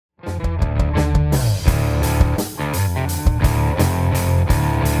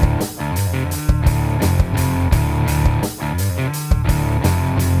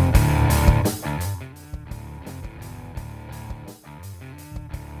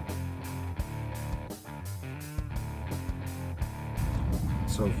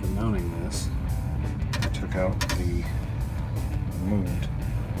So for mounting this, I took out removed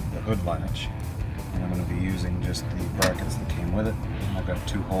the hood latch, and I'm going to be using just the brackets that came with it. I've got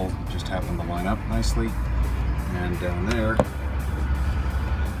two holes that just happen to line up nicely, and down there,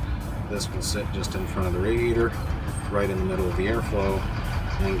 this will sit just in front of the radiator, right in the middle of the airflow,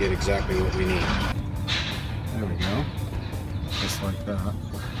 and get exactly what we need. There we go. Just like that,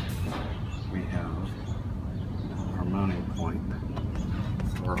 we have our mounting point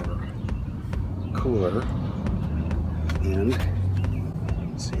for our cooler, and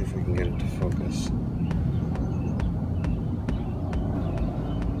let's see if we can get it to focus.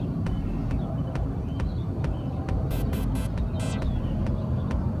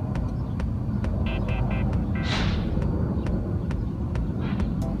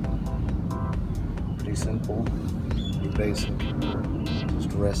 Pretty simple, pretty basic,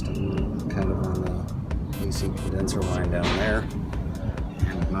 just resting kind of on the AC condenser line down there,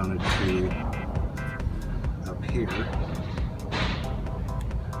 and mounted to up here,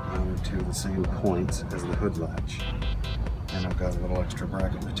 mounted to the same points as the hood latch. And I've got a little extra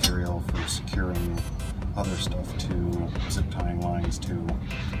bracket material for securing other stuff to zip tying lines to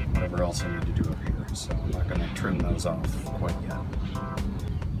whatever else I need to do up here. So I'm not going to trim those off quite yet.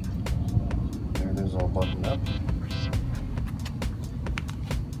 There it is, all buttoned up.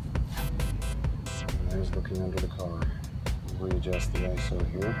 And there's looking under the car. Readjust the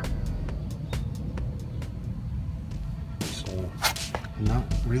ISO here. So not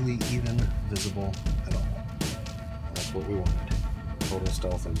really even visible at all. That's what we wanted. Total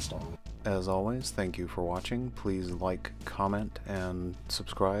stealth install. As always, thank you for watching. Please like, comment, and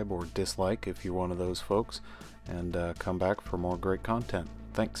subscribe or dislike if you're one of those folks, and come back for more great content.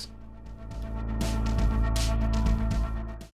 Thanks.